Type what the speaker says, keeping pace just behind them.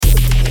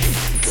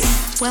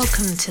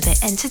Welcome to the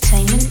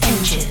Entertainment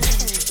Engine.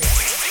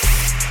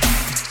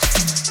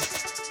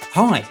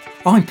 Hi,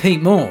 I'm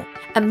Pete Moore.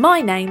 And my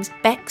name's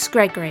Bex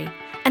Gregory.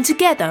 And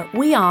together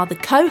we are the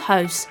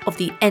co-hosts of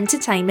the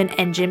Entertainment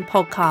Engine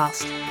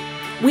podcast.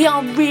 We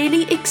are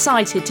really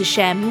excited to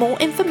share more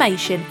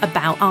information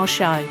about our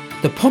show.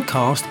 The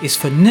podcast is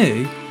for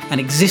new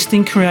and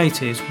existing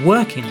creators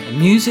working in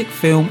music,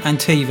 film and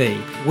TV.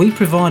 We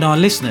provide our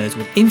listeners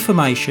with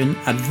information,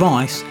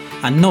 advice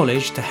and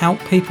knowledge to help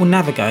people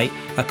navigate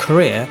a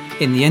career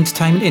in the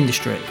entertainment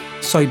industry.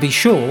 So be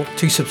sure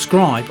to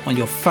subscribe on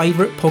your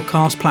favourite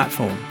podcast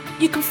platform.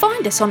 You can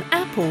find us on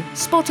Apple,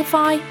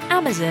 Spotify,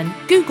 Amazon,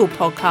 Google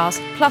Podcasts,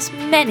 plus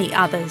many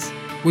others.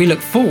 We look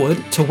forward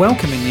to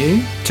welcoming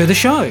you to the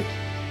show.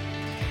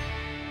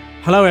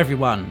 Hello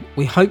everyone,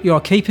 we hope you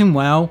are keeping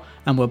well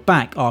and we're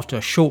back after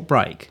a short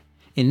break.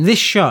 In this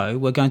show,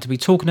 we're going to be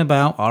talking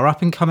about our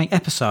up and coming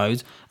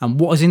episodes and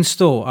what is in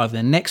store over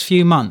the next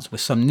few months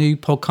with some new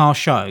podcast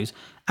shows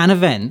and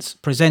events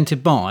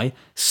presented by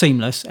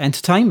Seamless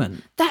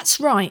Entertainment. That's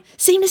right.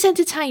 Seamless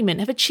Entertainment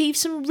have achieved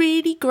some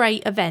really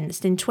great events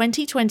in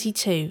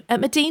 2022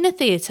 at Medina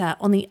Theatre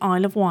on the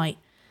Isle of Wight,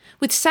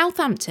 with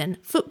Southampton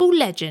football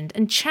legend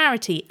and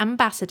charity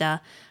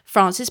ambassador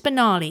Francis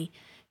Benali,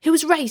 who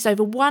has raised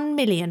over 1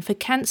 million for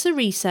Cancer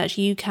Research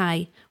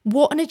UK.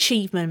 What an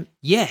achievement.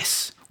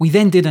 Yes, we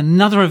then did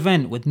another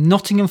event with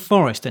Nottingham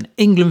Forest and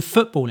England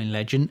footballing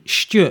legend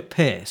Stuart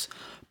Pearce.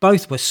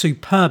 Both were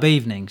superb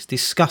evenings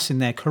discussing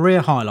their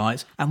career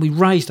highlights, and we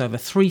raised over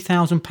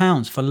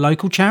 £3,000 for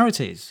local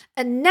charities.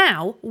 And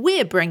now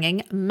we're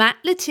bringing Matt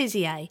Le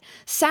Tissier,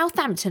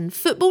 Southampton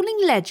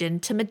footballing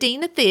legend, to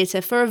Medina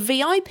Theatre for a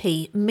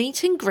VIP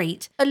meet and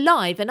greet, a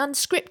live and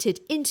unscripted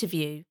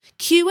interview,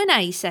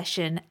 Q&A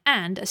session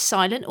and a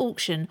silent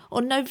auction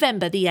on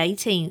November the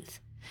 18th.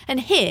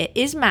 And here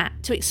is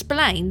Matt to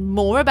explain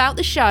more about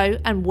the show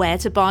and where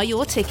to buy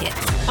your tickets.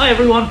 Hi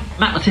everyone,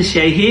 Matt Le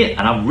Tissier here,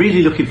 and I'm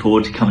really looking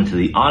forward to coming to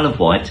the Isle of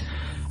Wight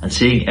and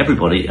seeing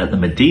everybody at the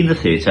Medina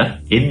Theatre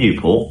in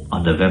Newport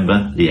on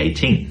November the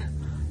 18th.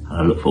 And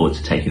I look forward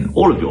to taking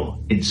all of your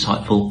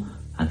insightful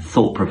and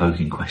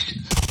thought-provoking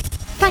questions.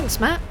 Thanks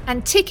Matt,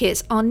 and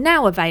tickets are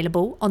now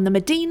available on the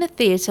Medina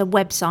Theatre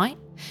website.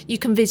 You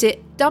can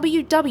visit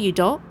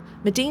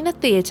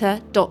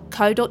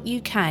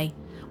www.medinatheatre.co.uk,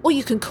 or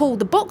you can call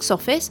the box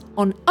office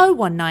on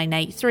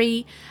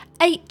 01983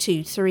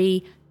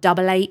 823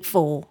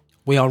 884.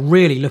 We are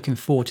really looking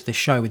forward to the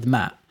show with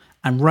Matt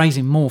and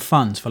raising more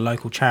funds for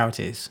local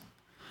charities.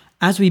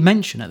 As we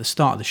mentioned at the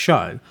start of the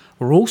show,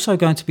 we're also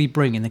going to be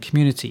bringing the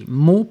community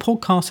more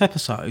podcast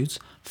episodes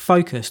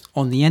focused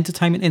on the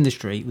entertainment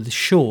industry with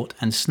short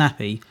and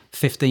snappy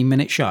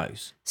 15-minute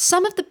shows.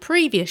 Some of the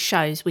previous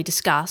shows we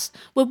discussed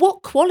were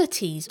what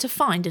qualities to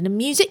find in a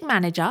music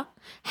manager,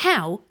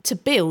 how to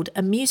build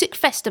a music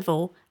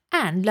festival,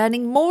 and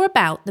learning more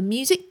about the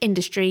music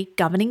industry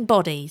governing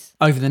bodies.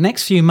 Over the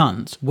next few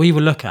months, we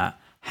will look at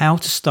how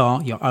to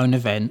start your own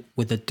event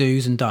with the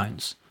do's and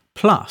don'ts.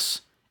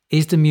 Plus,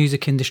 is the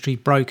music industry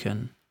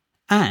broken?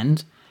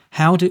 And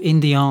how do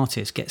indie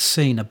artists get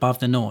seen above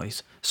the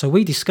noise? So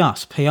we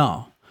discuss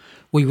PR.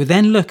 We will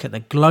then look at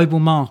the global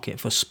market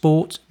for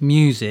sport,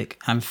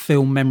 music and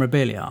film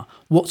memorabilia,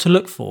 what to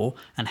look for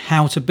and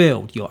how to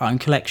build your own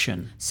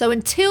collection. So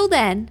until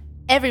then,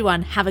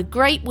 everyone have a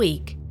great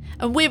week.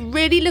 And we're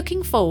really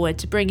looking forward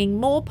to bringing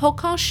more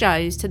podcast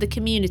shows to the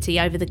community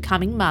over the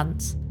coming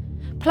months.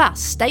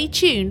 Plus, stay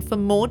tuned for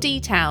more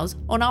details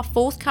on our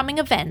forthcoming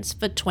events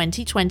for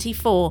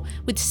 2024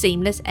 with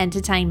Seamless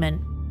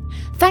Entertainment.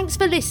 Thanks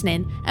for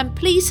listening, and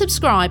please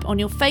subscribe on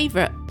your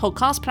favourite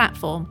podcast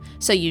platform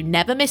so you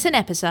never miss an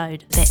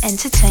episode. The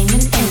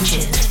Entertainment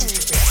Engine.